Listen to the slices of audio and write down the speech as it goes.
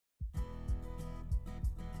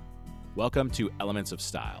Welcome to Elements of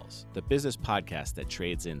Styles, the business podcast that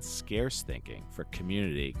trades in scarce thinking for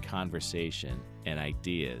community, conversation, and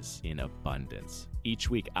ideas in abundance. Each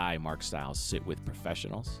week, I, Mark Stiles, sit with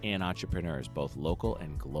professionals and entrepreneurs, both local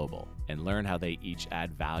and global, and learn how they each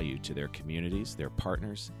add value to their communities, their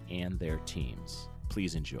partners, and their teams.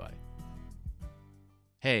 Please enjoy.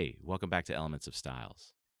 Hey, welcome back to Elements of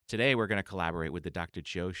Styles. Today, we're going to collaborate with the Dr.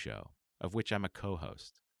 Joe Show, of which I'm a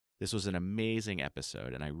co-host. This was an amazing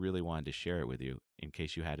episode, and I really wanted to share it with you in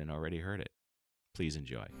case you hadn't already heard it. Please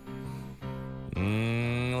enjoy.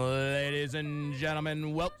 Ladies and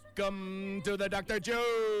gentlemen, welcome to the Dr.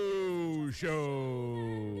 Joe Show.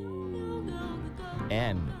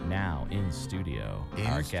 And now in studio,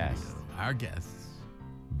 our guests,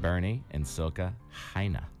 Bernie and Silke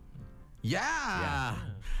Heine. Yeah.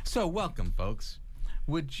 So welcome, folks.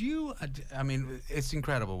 Would you, it's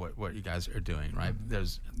incredible what you guys are doing, right?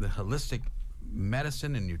 There's the holistic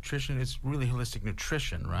medicine and nutrition. It's really holistic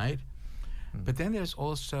nutrition, right? Mm-hmm. But then there's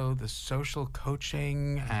also the social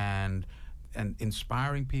coaching and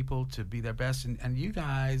inspiring people to be their best. And you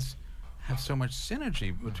guys have so much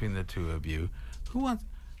synergy between the two of you.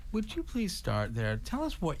 Would you please start there? Tell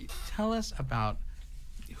us about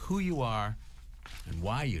who you are and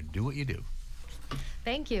why you do what you do.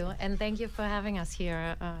 Thank you, and thank you for having us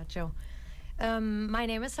here, Joe. My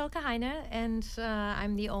name is Silke Heine, and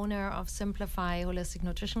I'm the owner of Simplify Holistic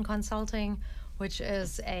Nutrition Consulting, which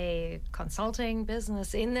is a consulting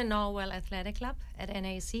business in the Norwell Athletic Club at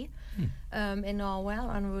NAC in Norwell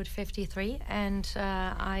on Route 53. And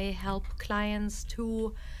I help clients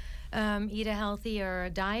to eat a healthier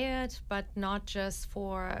diet, but not just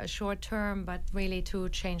for a short term, but really to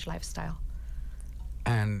change lifestyle.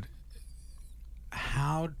 And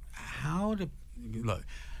how to look,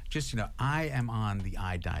 I am on the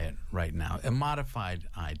I diet right now, a modified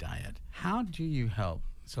I diet. How do you help?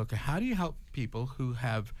 So how do you help people who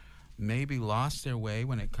have maybe lost their way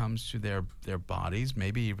when it comes to their bodies,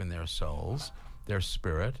 maybe even their souls, their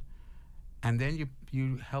spirit, and then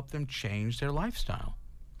you help them change their lifestyle?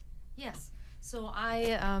 Yes. So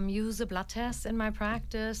I use a blood test in my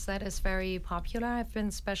practice that is very popular. I've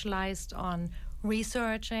been specialized on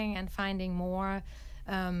researching and finding more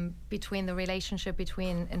between the relationship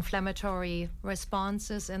between inflammatory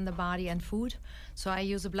responses in the body and food. So I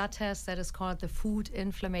use a blood test that is called the Food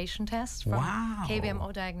Inflammation Test from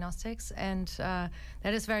KBMO Diagnostics, and that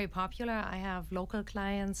is very popular. I have local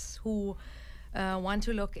clients who want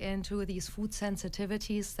to look into these food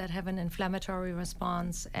sensitivities that have an inflammatory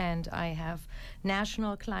response, and I have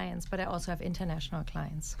national clients, but I also have international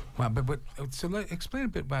clients. Wow, so explain a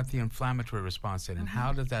bit about the inflammatory response then, and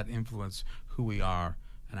how does that influence who we are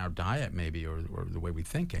and our diet maybe, or the way we're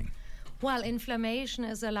thinking? Well, inflammation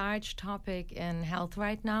is a large topic in health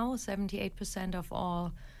right now. 78% of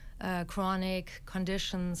all chronic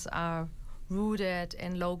conditions are rooted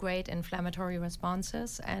in low-grade inflammatory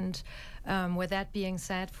responses, and with that being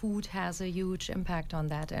said, food has a huge impact on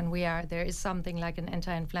that. And there is something like an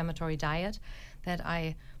anti-inflammatory diet that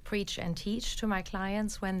I preach and teach to my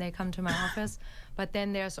clients when they come to my office. But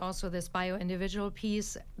then there's also this bio-individual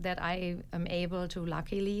piece that I am able to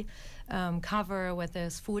luckily cover with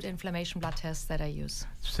this food inflammation blood test that I use.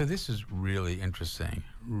 So this is really interesting,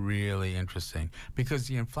 because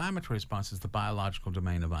the inflammatory response is the biological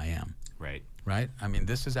domain of I am. Right? I mean,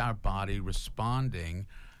 this is our body responding,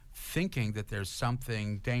 thinking that there's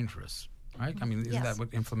something dangerous. Right? I mean, isn't that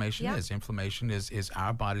what inflammation is? Inflammation is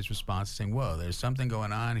our body's response saying, whoa, there's something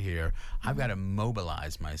going on here. I've got to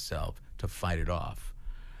mobilize myself to fight it off.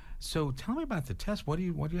 So tell me about the test. What do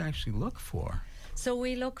you actually look for? So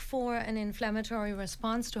we look for an inflammatory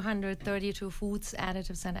response to 132 foods,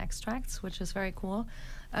 additives, and extracts, which is very cool.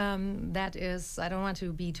 That is, I don't want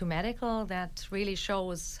to be too medical, that really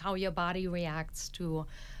shows how your body reacts to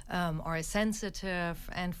or is sensitive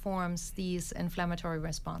and forms these inflammatory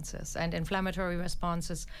responses. And inflammatory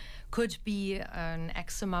responses could be an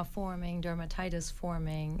eczema forming, dermatitis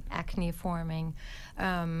forming, acne forming,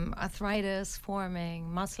 arthritis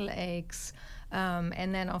forming, muscle aches,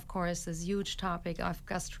 and then, of course, this huge topic of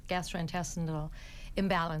gastrointestinal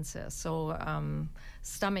imbalances. So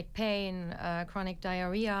stomach pain, chronic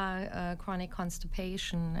diarrhea, chronic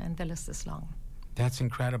constipation, and the list is long. That's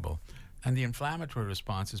incredible. And the inflammatory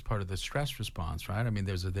response is part of the stress response, right? I mean,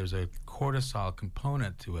 there's a cortisol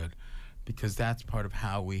component to it, because that's part of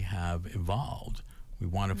how we have evolved. We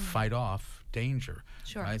want to fight off danger,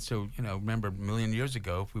 right? So, remember a million years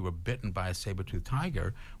ago, if we were bitten by a saber-toothed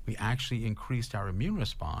tiger, we actually increased our immune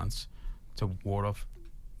response to ward off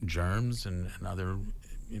germs and other,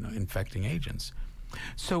 infecting agents.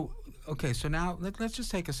 So okay, so now let's just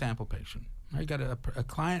take a sample patient. You got a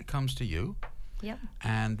client comes to you. Yep.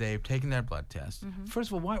 And they've taken their blood test.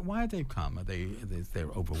 First of all, why have they come? Are they're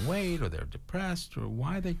overweight, or they're depressed, or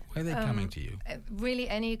why are they coming to you? Really,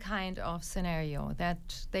 any kind of scenario that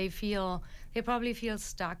they probably feel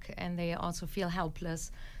stuck, and they also feel helpless.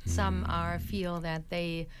 Some feel that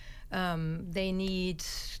they need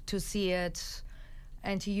to see it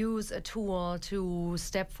and to use a tool to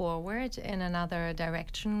step forward in another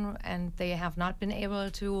direction, and they have not been able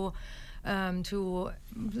to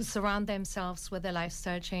surround themselves with the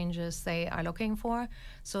lifestyle changes they are looking for.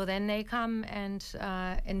 So then they come and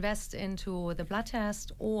invest into the blood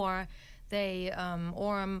test, or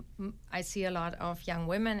I see a lot of young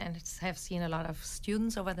women and have seen a lot of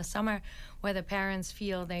students over the summer where the parents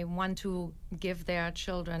feel they want to give their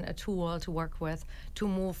children a tool to work with to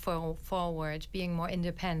move forward, being more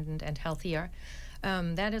independent and healthier.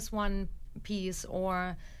 That is one piece.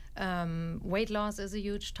 Or weight loss is a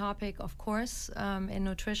huge topic, of course, in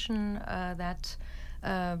nutrition.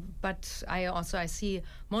 But I see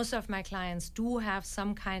most of my clients do have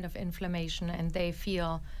some kind of inflammation, and they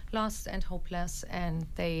feel lost and hopeless, and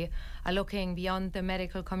they are looking beyond the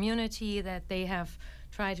medical community that they have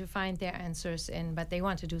tried to find their answers in, but they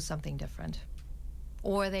want to do something different.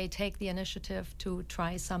 Or they take the initiative to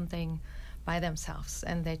try something by themselves,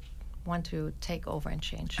 and they want to take over and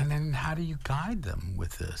change. And then how do you guide them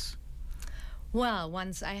with this? Well,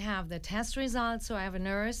 once I have the test results, so I have a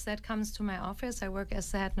nurse that comes to my office. I work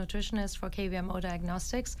as the head nutritionist for KVMO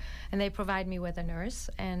Diagnostics, and they provide me with a nurse.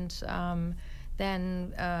 And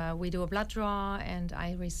then we do a blood draw, and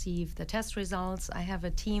I receive the test results. I have a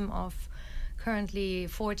team of currently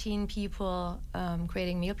 14 people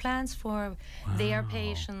creating meal plans for their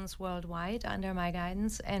patients worldwide under my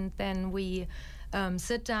guidance. And then we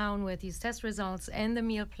sit down with these test results and the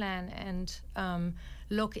meal plan and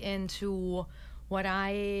look into what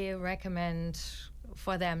I recommend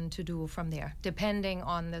for them to do from there, depending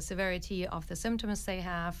on the severity of the symptoms they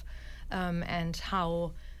have and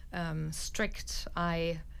how strict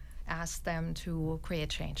I ask them to create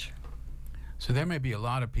change. So there may be a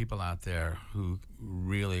lot of people out there who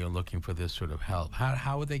really are looking for this sort of help.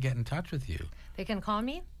 How would they get in touch with you? They can call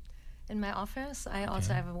me in my office. I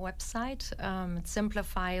also have a website. It's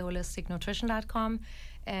simplifyholisticnutrition.com,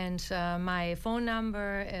 and my phone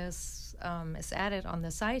number is added on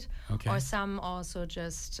the site. Or some also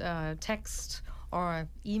just text or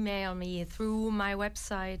email me through my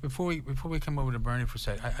website. Before we come over to Bernie for a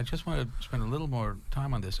sec, I just want to spend a little more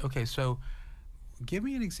time on this. Okay, so give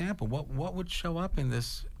me an example. What would show up in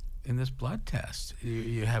this blood test?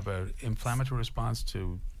 You have an inflammatory response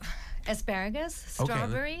to asparagus,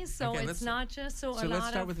 strawberries. It's not just so let's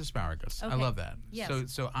start with asparagus. I love that.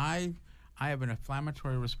 Yes. So I have an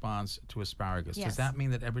inflammatory response to asparagus. Yes. Does that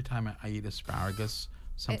mean that every time I eat asparagus,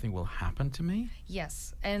 something will happen to me?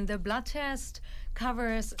 Yes, and the blood test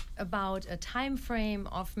covers about a time frame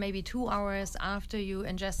of maybe 2 hours after you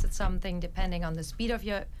ingested something, depending on the speed of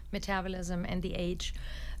your metabolism and the age,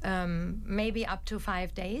 maybe up to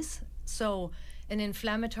 5 days. So an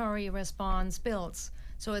inflammatory response builds.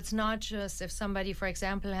 So it's not just if somebody, for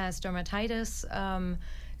example, has dermatitis,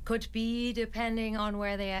 could be depending on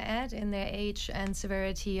where they are at in their age and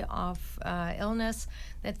severity of illness,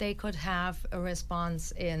 that they could have a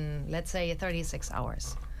response in, let's say, 36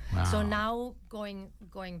 hours. Wow. So now going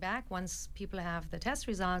back, once people have the test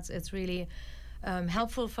results, it's really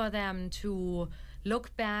helpful for them to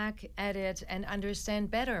look back at it and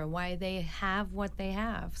understand better why they have what they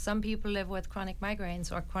have. Some people live with chronic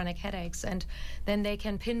migraines or chronic headaches, and then they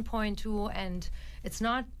can pinpoint to, and it's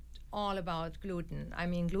not all about gluten. I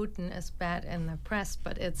mean, gluten is bad in the press,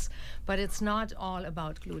 but it's not all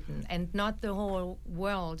about gluten, and not the whole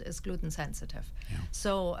world is gluten sensitive. Yeah.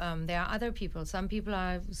 So there are other people. Some people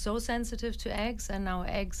are so sensitive to eggs, and now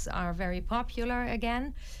eggs are very popular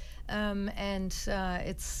again.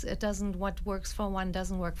 What works for one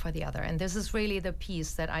doesn't work for the other. And this is really the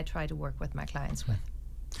piece that I try to work with my clients with.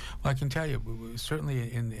 Well, I can tell you,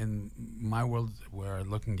 certainly in my world where I'm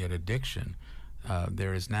looking at addiction,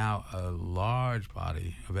 there is now a large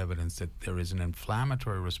body of evidence that there is an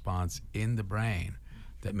inflammatory response in the brain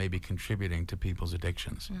that may be contributing to people's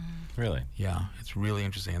addictions. Mm-hmm. Really? Yeah, it's really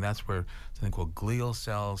interesting. And that's where something called glial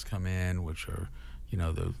cells come in, which are,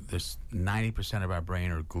 there's 90% of our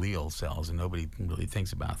brain are glial cells, and nobody really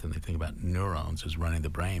thinks about them. They think about neurons as running the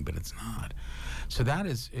brain, but it's not. So that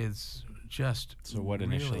is just So what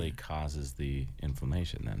initially causes the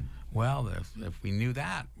inflammation then? Well, if we knew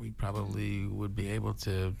that, we probably would be able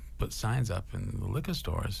to put signs up in the liquor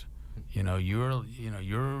stores. You're going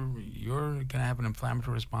to have an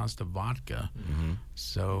inflammatory response to vodka. Mm-hmm.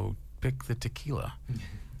 So pick the tequila.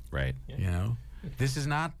 Right. You know, this is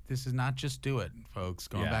not just do it, folks.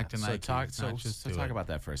 Going back to Nike. So talk about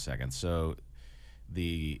that for a second. So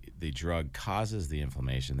the drug causes the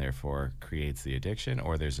inflammation, therefore creates the addiction,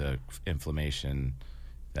 or there's a inflammation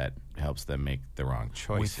that helps them make the wrong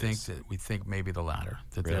choices. We think maybe the latter.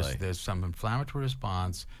 That Really? there's some inflammatory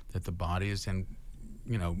response that the body is in,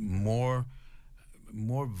 you know, more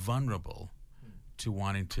vulnerable to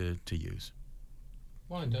wanting to use.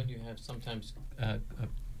 Well, and don't you have sometimes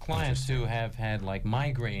clients who have had like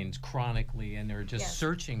migraines chronically, and they're just Yes.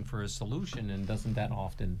 searching for a solution, and doesn't that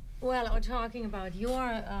often? Well, we're talking about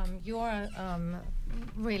your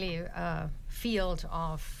really field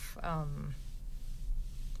of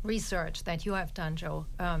research that you have done, Joe.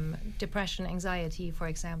 Depression, anxiety, for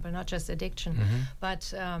example, not just addiction,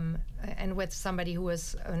 but and with somebody who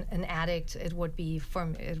is an addict, it would be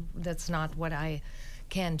that's not what I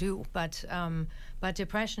can do. But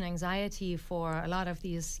depression, anxiety, for a lot of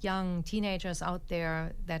these young teenagers out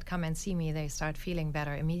there that come and see me, they start feeling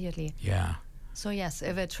better immediately. Yeah. So yes,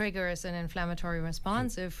 if it triggers an inflammatory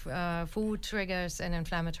response, if food triggers an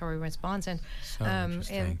inflammatory response, and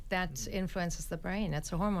interesting. that influences the brain,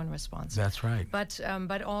 it's a hormone response. That's right.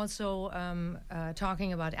 But also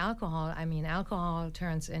talking about alcohol, I mean, alcohol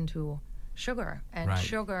turns into sugar, and Right.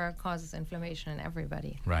 sugar causes inflammation in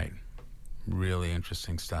everybody. Right. Really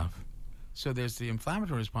interesting stuff. So there's the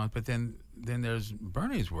inflammatory response, but then there's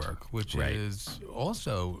Bernie's work, which Right. is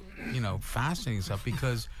also, you know, fascinating stuff,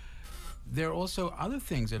 because there are also other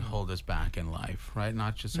things that hold us back in life, right?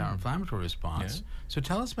 Not just our inflammatory response. Yeah. So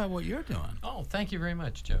tell us about what you're doing. Oh, thank you very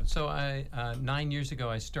much, Joe. So 9 years ago,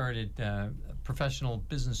 I started Professional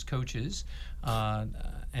Business Coaches,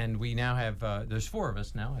 and we now have, there's 4 of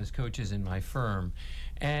us now as coaches in my firm.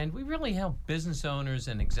 And we really help business owners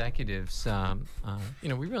and executives,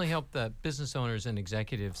 we really help the business owners and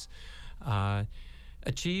executives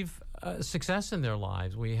achieve success in their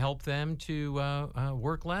lives. We help them to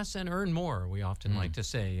work less and earn more, we often like to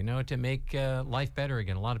say, you know, to make life better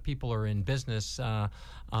again. A lot of people are in business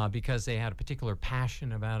because they had a particular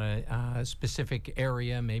passion about a specific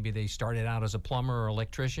area. Maybe they started out as a plumber or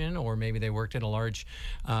electrician, or maybe they worked at a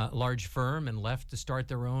large firm and left to start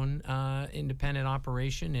their own independent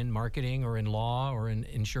operation in marketing or in law or in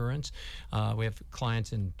insurance. We have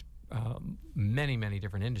clients in many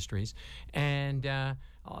different industries, and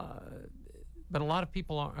but a lot of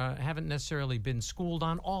people haven't necessarily been schooled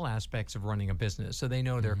on all aspects of running a business. So they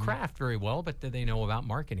know their craft very well, but do they know about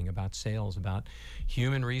marketing, about sales, about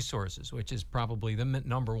human resources, which is probably the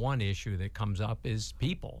number one issue that comes up is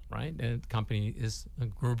people, right? A company is a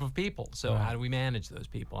group of people. So how do we manage those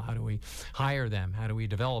people? How do we hire them? How do we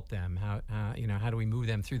develop them? How do we move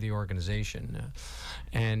them through the organization?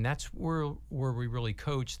 And that's where we really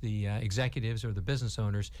coach the executives or the business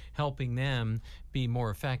owners, helping them be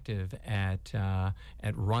more effective at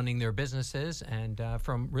running their businesses, and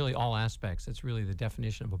from really all aspects. That's really the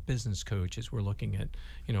definition of a business coach, is we're looking at,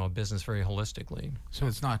 you know, a business very holistically. So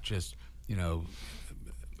it's not just, you know,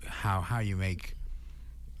 how you make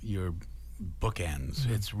your bookends.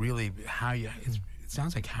 It's really how you. It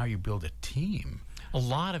sounds like how you build a team. A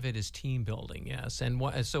lot of it is team building, yes. And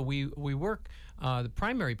so we work, the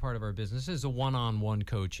primary part of our business is a one-on-one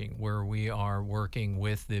coaching, where we are working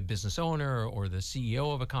with the business owner or the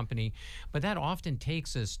CEO of a company. But that often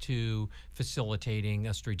takes us to facilitating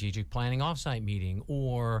a strategic planning offsite meeting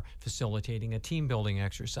or facilitating a team building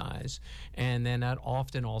exercise. And then that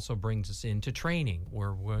often also brings us into training,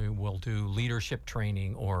 where we will do leadership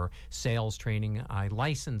training or sales training. I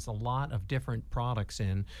license a lot of different products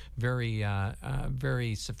in very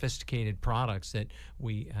sophisticated products that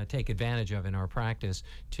we take advantage of in our practice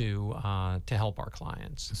to help our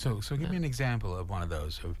clients. So give me an example of one of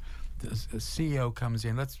those. Of a CEO comes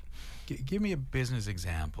in. Let's give me a business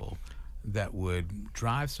example that would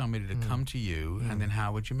drive somebody to come to you, and then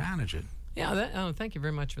how would you manage it? Yeah, thank you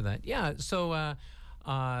very much for that. Yeah, so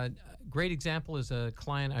great example is a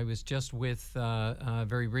client I was just with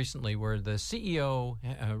very recently, where the CEO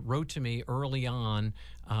wrote to me early on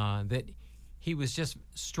that he was just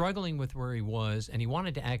struggling with where he was, and he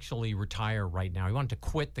wanted to actually retire right now. He wanted to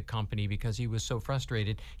quit the company because he was so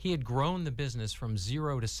frustrated. He had grown the business from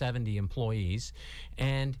 0 to 70 employees,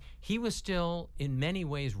 and he was still in many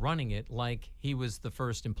ways running it like he was the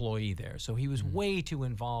first employee there. So he was way too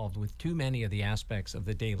involved with too many of the aspects of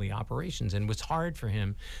the daily operations, and it was hard for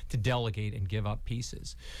him to delegate and give up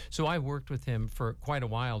pieces. So I worked with him for quite a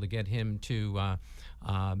while to get him to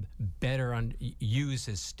better use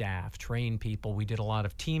his staff, train people. We did a lot lot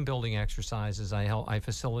of team building exercises. I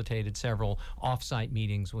facilitated several offsite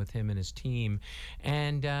meetings with him and his team.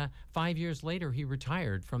 And 5 years later, he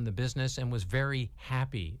retired from the business and was very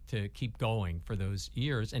happy to keep going for those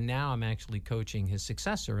years. And now I'm actually coaching his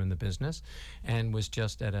successor in the business, and was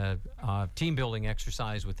just at a team building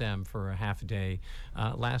exercise with them for a half a day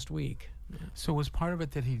last week. So was part of it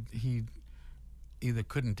that he either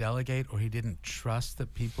couldn't delegate or he didn't trust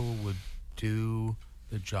that people would do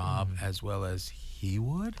the job as well as he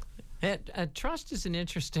would? Trust is an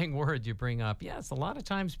interesting word you bring up. Yes, a lot of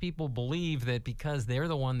times people believe that because they're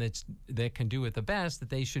the one that can do it the best, that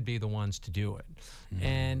they should be the ones to do it.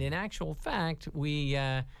 And in actual fact,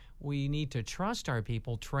 we need to trust our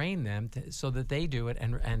people, train them so that they do it.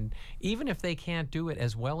 And even if they can't do it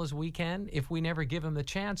as well as we can, if we never give them the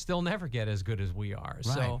chance, they'll never get as good as we are. Right.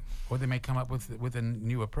 So, or they may come up with a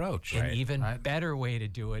new approach. An even better way to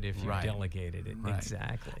do it if you delegated it. Right.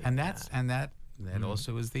 Exactly. And that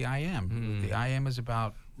also is the I am. The I am is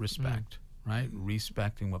about respect, right?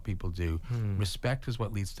 Respecting what people do. Respect is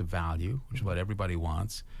what leads to value, which is what everybody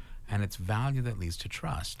wants. And it's value that leads to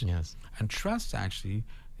trust. Yes. And trust actually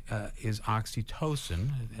is oxytocin,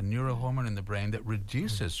 a neurohormone in the brain that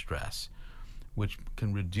reduces stress, which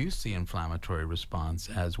can reduce the inflammatory response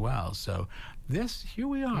as well. So here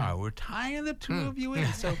we are. We're tying the two of you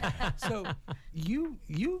in. So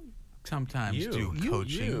you sometimes do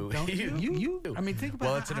coaching, don't you? I mean, think about.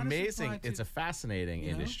 Well, it's an amazing, it's a fascinating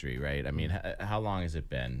industry, right? I mean, how long has it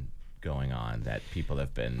been going on that people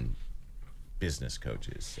have been business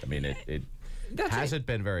coaches? I mean, it hasn't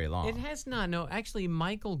been very long. It has not. No, actually,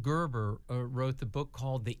 Michael Gerber wrote the book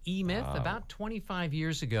called The E-Myth about 25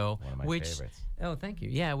 years ago. One of my favorites. Oh, thank you.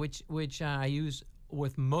 Yeah, which I use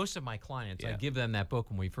with most of my clients. Yeah. I give them that book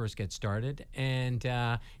when we first get started. And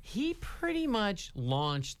he pretty much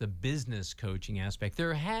launched the business coaching aspect.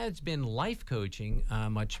 There has been life coaching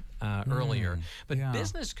much earlier. But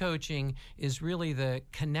business coaching is really the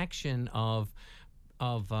connection of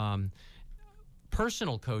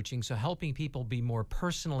personal coaching, so helping people be more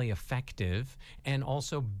personally effective, and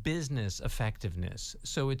also business effectiveness.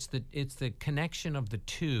 So it's the connection of the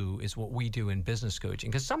two is what we do in business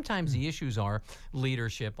coaching. Because sometimes the issues are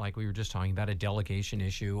leadership, like we were just talking about, a delegation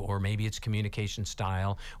issue, or maybe it's communication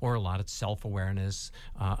style, or a lot of self-awareness,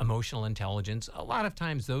 emotional intelligence. A lot of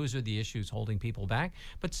times those are the issues holding people back.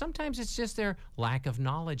 But sometimes it's just their lack of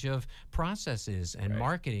knowledge of processes and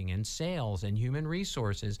marketing and sales and human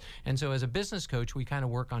resources. And so as a business coach, we kind of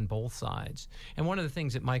work on both sides. And one of the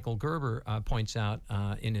things that Michael Gerber points out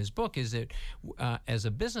in his book is that as a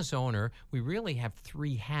business owner, we really have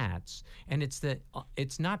three hats. And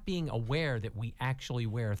it's not being aware that we actually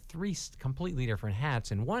wear three completely different hats.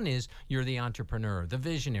 And one is you're the entrepreneur, the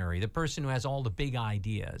visionary, the person who has all the big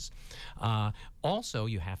ideas. Also,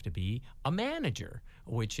 you have to be a manager,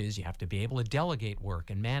 which is you have to be able to delegate work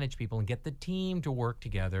and manage people and get the team to work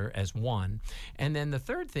together as one. And then the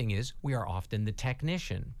third thing is we are often the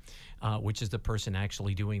technician, which is the person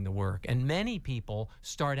actually doing the work. And many people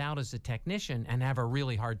start out as a technician and have a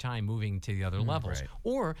really hard time moving to the other levels.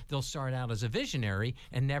 Or they'll start out as a visionary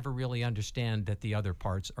and never really understand that the other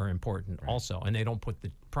parts are important also, and they don't put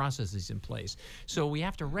the processes in place. So we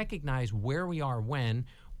have to recognize where we are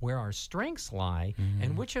where our strengths lie,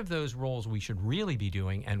 and which of those roles we should really be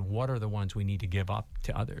doing, and what are the ones we need to give up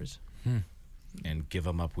to others. And give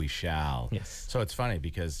them up we shall. Yes. So it's funny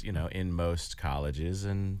because, in most colleges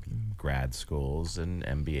and grad schools and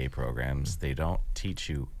MBA programs, they don't teach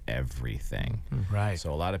you everything. Right.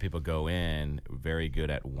 So a lot of people go in very good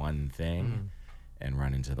at one thing and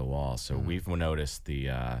run into the wall. So we've noticed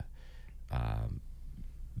the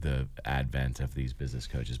advent of these business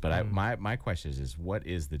coaches. But my question is what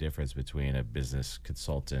is the difference between a business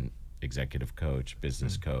consultant, executive coach,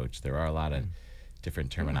 business coach? There are a lot of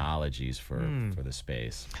different terminologies for the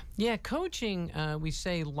space. Yeah, coaching, we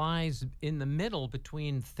say, lies in the middle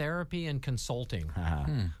between therapy and consulting.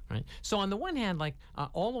 Right? So on the one hand,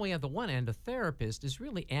 all the way at the one end, a therapist is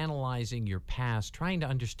really analyzing your past, trying to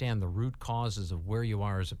understand the root causes of where you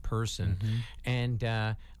are as a person. And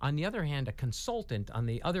on the other hand, a consultant on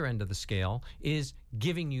the other end of the scale is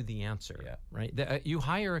giving you the answer, right? You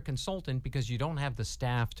hire a consultant because you don't have the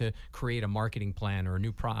staff to create a marketing plan or a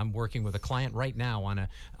new I'm working with a client right now on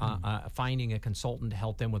finding a consultant to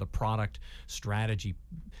help them with a product strategy.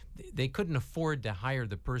 They couldn't afford to hire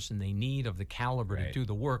the person they need of the caliber to do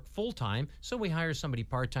the work full-time, so we hire somebody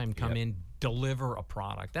part-time, come in, deliver a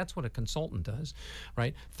product. That's what a consultant does,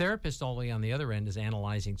 right? Therapist, all the way on the other end, is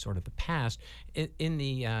analyzing sort of the past. The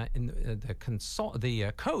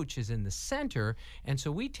coach is in the center, and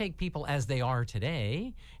so we take people as they are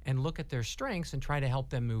today and look at their strengths and try to help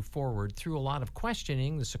them move forward through a lot of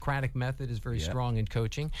questioning. The Socratic method is very strong in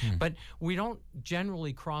coaching, but we don't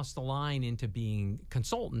generally cross the line into being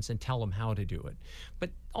consultants and tell them how to do it. But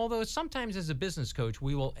although sometimes as a business coach,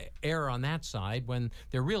 we will err on that side when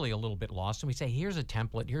they're really a little bit lost, and we say, here's a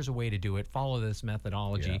template, here's a way to do it, follow this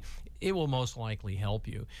methodology. It will most likely help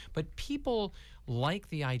you. But people like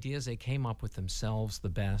the ideas they came up with themselves the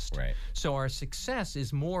best. Right. So our success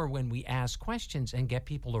is more when we ask questions and get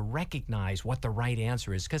people to recognize what the right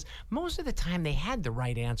answer is. Because most of the time they had the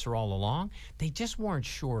right answer all along. They just weren't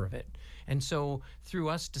sure of it. And so through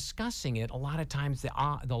us discussing it, a lot of times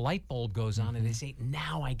the light bulb goes on and they say,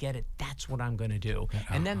 now I get it. That's what I'm going to do.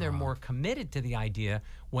 And then they're more committed to the idea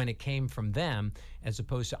when it came from them, as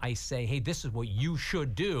opposed to I say, hey, this is what you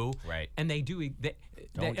should do. Right. And they do.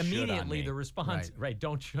 Don't immediately should the response, right,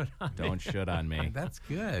 don't should on me. Don't should on me. That's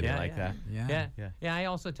good. You like that? Yeah. I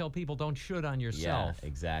also tell people don't should on yourself. Yeah,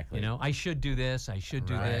 exactly. You know, I should do this. I should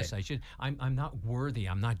do this. I'm not worthy.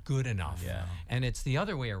 I'm not good enough. Yeah. And it's the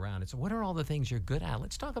other way around. It's what are all the things you're good at?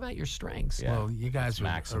 Let's talk about your strengths. Yeah. Well, you guys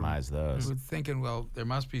maximize those. We're thinking, well, there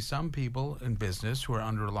must be some people in business who are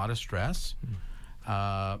under a lot of stress,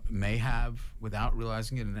 may have, without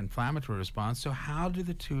realizing it, an inflammatory response. So how do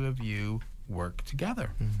the two of you work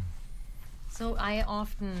together? So I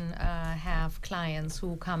often have clients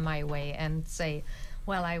who come my way and say,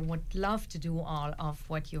 well, I would love to do all of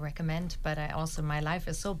what you recommend, but my life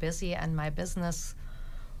is so busy and my business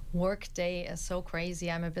work day is so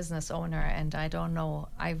crazy. I'm a business owner and I don't know.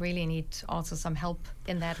 I really need also some help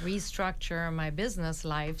in that restructure my business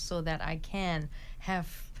life so that I can have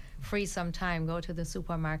free some time, go to the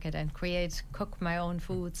supermarket and cook my own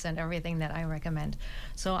foods and everything that I recommend.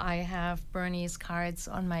 So I have Bernie's cards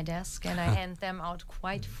on my desk and I hand them out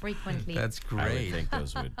quite frequently. That's I would great. think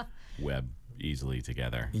those would web easily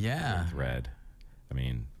together. Yeah. Or thread. I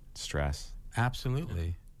mean, stress,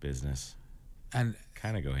 Absolutely. business, And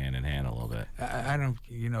kind of go hand in hand a little bit. I don't,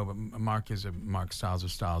 but Mark is Mark Stiles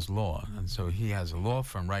of Stiles Law, and so he has a law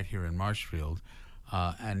firm right here in Marshfield,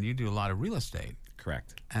 and you do a lot of real estate.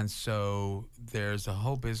 Correct. And so there's a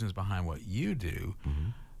whole business behind what you do.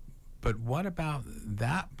 But what about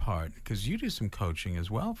that part? Because you do some coaching as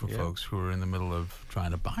well for folks who are in the middle of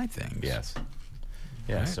trying to buy things. Yes.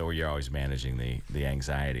 Yeah. Right. So you're always managing the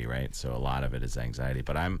anxiety, right? So a lot of it is anxiety.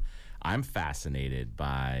 But I'm fascinated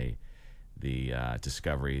by the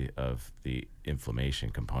discovery of the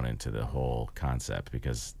inflammation component to the whole concept,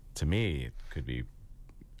 because to me it could be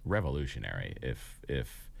revolutionary if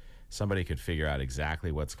somebody could figure out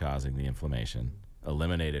exactly what's causing the inflammation,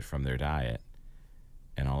 eliminate it from their diet,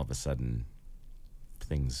 and all of a sudden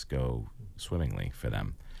things go swimmingly for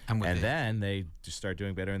them. And then they just start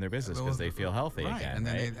doing better in their business because they feel healthy again. And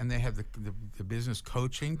then right? they have the business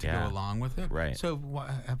coaching to go along with it. Right. So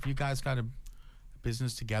have you guys got a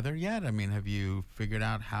business together yet? I mean, have you figured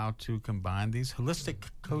out how to combine these holistic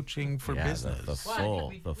coaching for business? The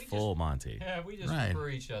full Monty. Yeah, we just Right. refer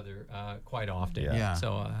each other quite often. Yeah.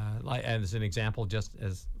 So, as an example, just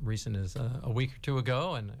as recent as a week or two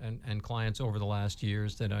ago, and clients over the last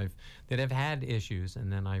years that have had issues,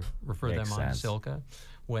 and then I refer Makes them on to sense. Silka.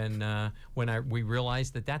 We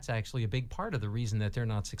realized that that's actually a big part of the reason that they're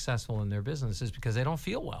not successful in their business is because they don't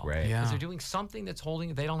feel well. Right. Yeah. Because they're doing something that's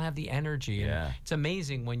holding. They don't have the energy. And Yeah. it's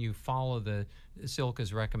amazing when you follow the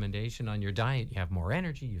Silka's recommendation on your diet. You have more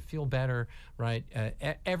energy. You feel better. Right.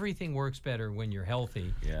 Everything works better when you're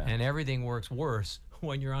healthy. Yeah. And everything works worse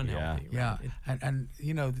when you're unhealthy. Yeah. Right? And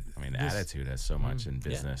I mean, attitude has so much in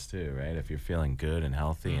business too, right? If you're feeling good and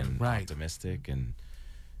healthy and Right. optimistic, and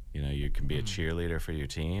you can be a cheerleader for your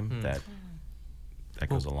team, that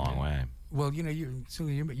goes a long way. Well,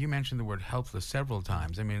 you mentioned the word helpless several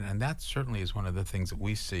times. I mean, and that certainly is one of the things that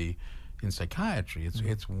we see in psychiatry.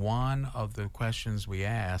 It's one of the questions we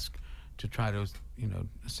ask to try to,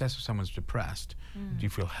 assess if someone's depressed. Do you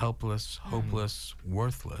feel helpless, hopeless,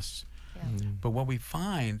 worthless? But what we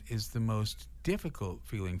find is the most difficult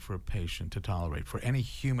feeling for a patient to tolerate, for any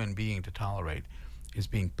human being to tolerate, is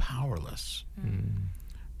being powerless.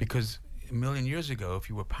 Because a million years ago, if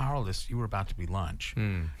you were powerless, you were about to be lunch. I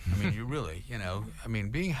mean, you really,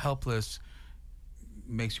 being helpless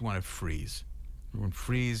makes you want to freeze. When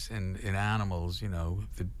freeze in animals,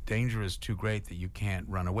 the danger is too great that you can't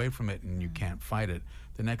run away from it and you can't fight it.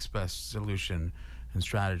 The next best solution and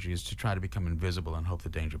strategy is to try to become invisible and hope the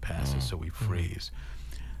danger passes, so we freeze.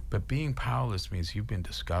 But being powerless means you've been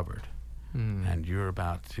discovered and you're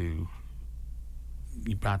about to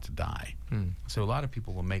you're about to die. So a lot of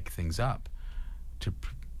people will make things up to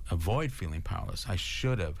avoid feeling powerless. I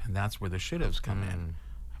should have, and that's where the should haves come in.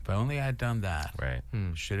 If only I had done that, Right.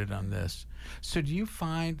 Should have done this. So do you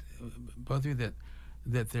find, both of you,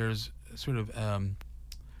 that there's sort of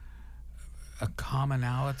a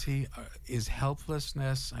commonality? Is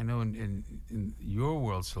helplessness, I know in your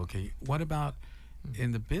world, Silke, what about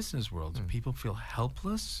in the business world? Do people feel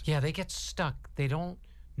helpless? Yeah, they get stuck. They don't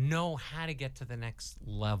know how to get to the next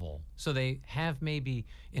level. So they have maybe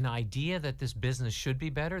an idea that this business should be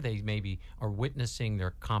better. They maybe are witnessing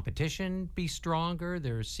their competition be stronger.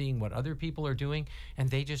 They're seeing what other people are doing, and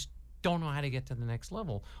they just don't know how to get to the next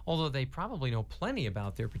level. Although they probably know plenty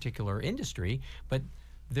about their particular industry, but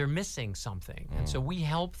they're missing something. And so we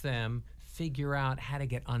help them figure out how to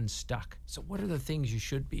get unstuck. So what are the things you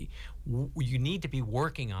should be, you need to be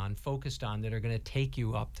working on, focused on, that are going to take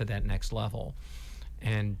you up to that next level?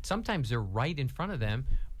 And sometimes they're right in front of them,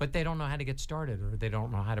 but they don't know how to get started, or they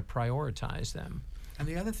don't know how to prioritize them. And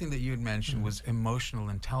the other thing that you had mentioned was emotional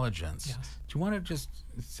intelligence. Yes. Do you want to just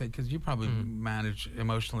say, because you probably manage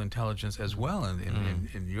emotional intelligence as well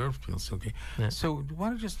in your field, Silke. Yeah. So do you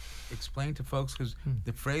want to just explain to folks, because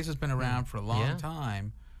the phrase has been around for a long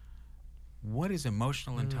time, what is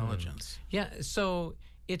emotional intelligence? Yeah, so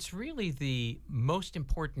it's really the most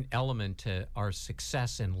important element to our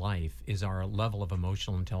success in life is our level of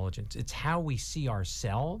emotional intelligence. It's how we see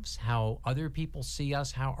ourselves, how other people see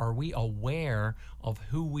us, how are we aware of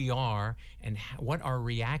who we are, and what our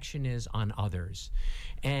reaction is on others.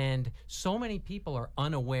 And so many people are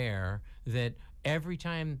unaware that every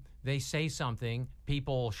time they say something,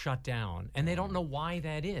 people shut down, and they don't know why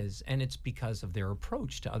that is. And it's because of their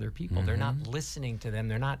approach to other people. They're not listening to them.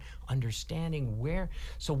 They're not understanding where.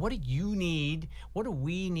 So what do you need? What do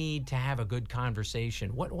we need to have a good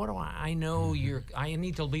conversation? What do I know? I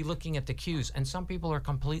need to be looking at the cues. And some people are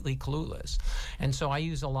completely clueless. And so I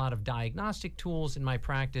use a lot of diagnostic tools in my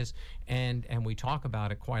practice, and we talk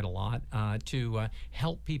about it quite a lot to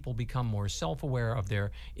help people become more self-aware of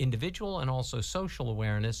their individual and also social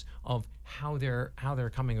awareness of how they're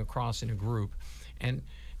coming across in a group. And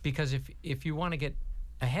because if you want to get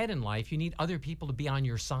ahead in life, you need other people to be on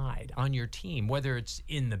your side, on your team, whether it's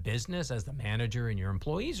in the business as the manager and your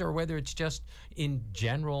employees, or whether it's just in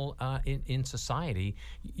general in society.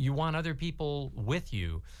 You want other people with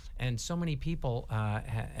you. And so many people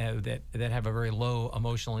that have a very low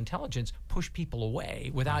emotional intelligence push people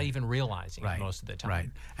away without even realizing it most of the time. Right.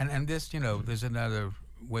 And this, there's another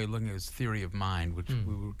way of looking at this theory of mind, which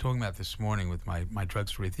we were talking about this morning with my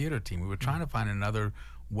Drugs Free Theater team. We were trying to find another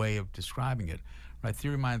way of describing it. Right?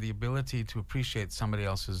 Theory of mind, the ability to appreciate somebody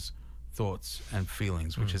else's thoughts and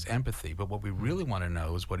feelings, which is empathy. But what we really want to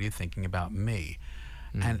know is, what are you thinking about me?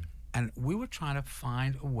 And we were trying to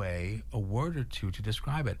find a word or two to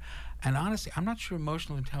describe it. And honestly, I'm not sure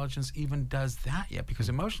emotional intelligence even does that yet, because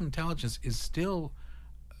emotional intelligence is still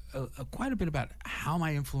quite a bit about how am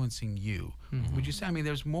I influencing you. Would you say? I mean,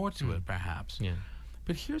 there's more to it, perhaps. Yeah.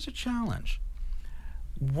 But here's a challenge.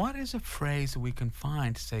 What is a phrase that we can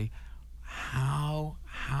find to say, how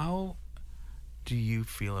do you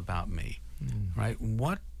feel about me? Right?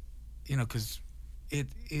 What, because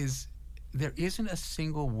there isn't a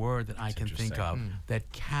single word that I can think of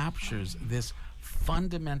that captures this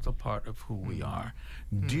fundamental part of who we are.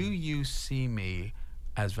 Do you see me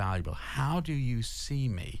as valuable? How do you see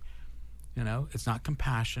me? It's not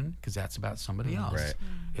compassion, because that's about somebody else. Right.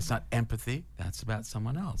 It's not empathy, that's about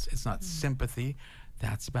someone else. It's not sympathy,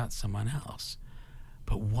 that's about someone else.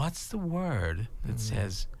 But what's the word that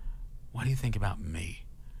says, what do you think about me?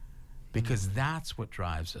 Because that's what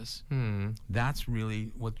drives us. That's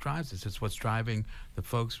really what drives us. It's what's driving the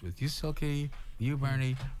folks with you, Silke, you,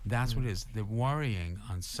 Bernie. That's what it is. They're worrying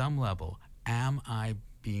on some level, am I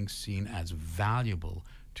being seen as valuable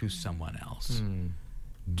to someone else?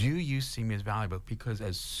 Do you see me as valuable? Because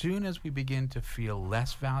as soon as we begin to feel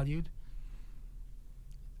less valued,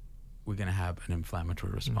 we're going to have an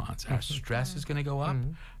inflammatory response. Our stress is going to go up.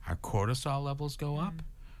 Our cortisol levels go up,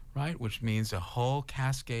 right? Which means a whole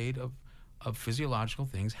cascade of physiological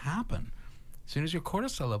things happen. As soon as your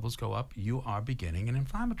cortisol levels go up, you are beginning an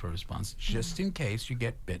inflammatory response, just in case you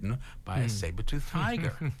get bitten by a saber-toothed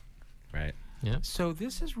tiger. Right. Yeah. So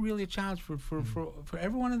this is really a challenge for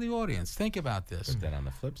everyone in the audience. Think about this. But then on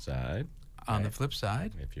the flip side, On the flip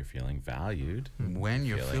side, if you're feeling valued, when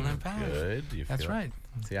you're feeling good, that's right.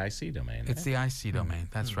 It's the IC domain. It's the IC domain.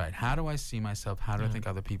 That's right. How do I see myself? How do I think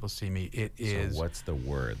other people see me? It is. So what's the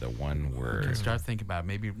word? The one word. You can start thinking about it.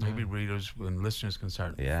 Maybe readers and listeners can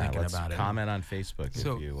start thinking let's about it. comment on Facebook if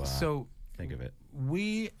you think of it.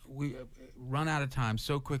 We run out of time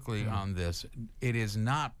so quickly on this, it is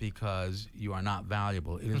not because you are not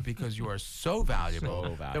valuable. It is because you are so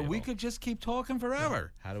valuable, that we could just keep talking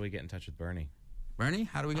forever. How do we get in touch with Bernie? Bernie,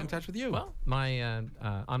 how do we get in touch with you? Well, my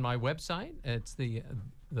on my website, it's the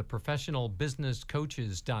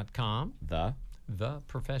professionalbusinesscoaches.com. The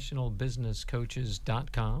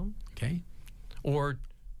professionalbusinesscoaches.com. Okay. Or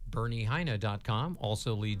BernieHeine.com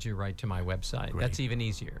also leads you right to my website. Great. That's even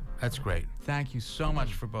easier. That's great. Thank you so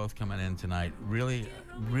much for both coming in tonight. Really,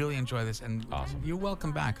 really enjoy this. And awesome. You're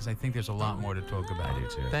welcome back, because I think there's a lot more to talk about. I do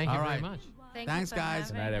too. Thank you All very right. much. Thanks,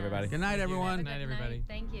 guys. Good night, everybody. Good night, everyone. Good night, everybody.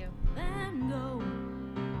 Thank you.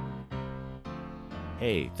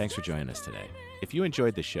 Hey, thanks for joining us today. If you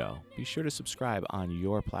enjoyed the show, be sure to subscribe on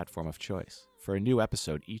your platform of choice for a new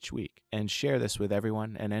episode each week, and share this with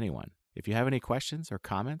everyone and anyone. If you have any questions or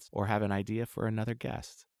comments, or have an idea for another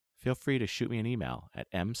guest, feel free to shoot me an email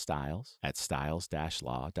at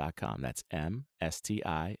mstiles@stiles-law.com. That's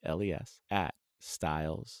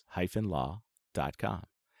MSTILES@stiles-law.com.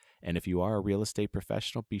 And if you are a real estate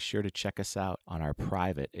professional, be sure to check us out on our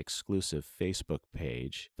private, exclusive Facebook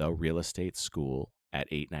page, The Real Estate School at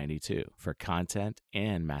 892, for content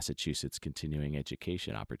and Massachusetts continuing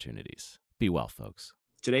education opportunities. Be well, folks.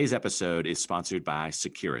 Today's episode is sponsored by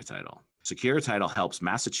Securititle. Securititle helps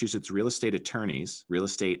Massachusetts real estate attorneys, real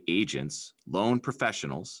estate agents, loan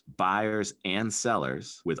professionals, buyers, and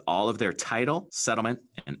sellers with all of their title, settlement,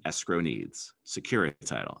 and escrow needs.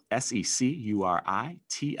 Securititle,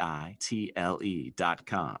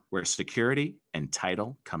 SECURITITLE.com, where security and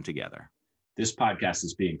title come together. This podcast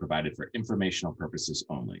is being provided for informational purposes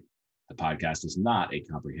only. The podcast is not a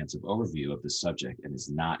comprehensive overview of the subject and is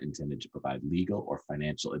not intended to provide legal or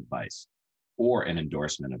financial advice or an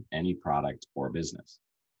endorsement of any product or business.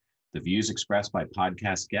 The views expressed by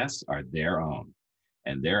podcast guests are their own,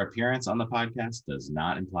 and their appearance on the podcast does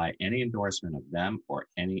not imply any endorsement of them or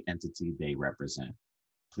any entity they represent.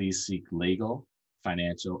 Please seek legal,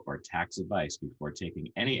 financial, or tax advice before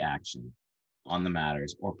taking any action on the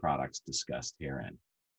matters or products discussed herein.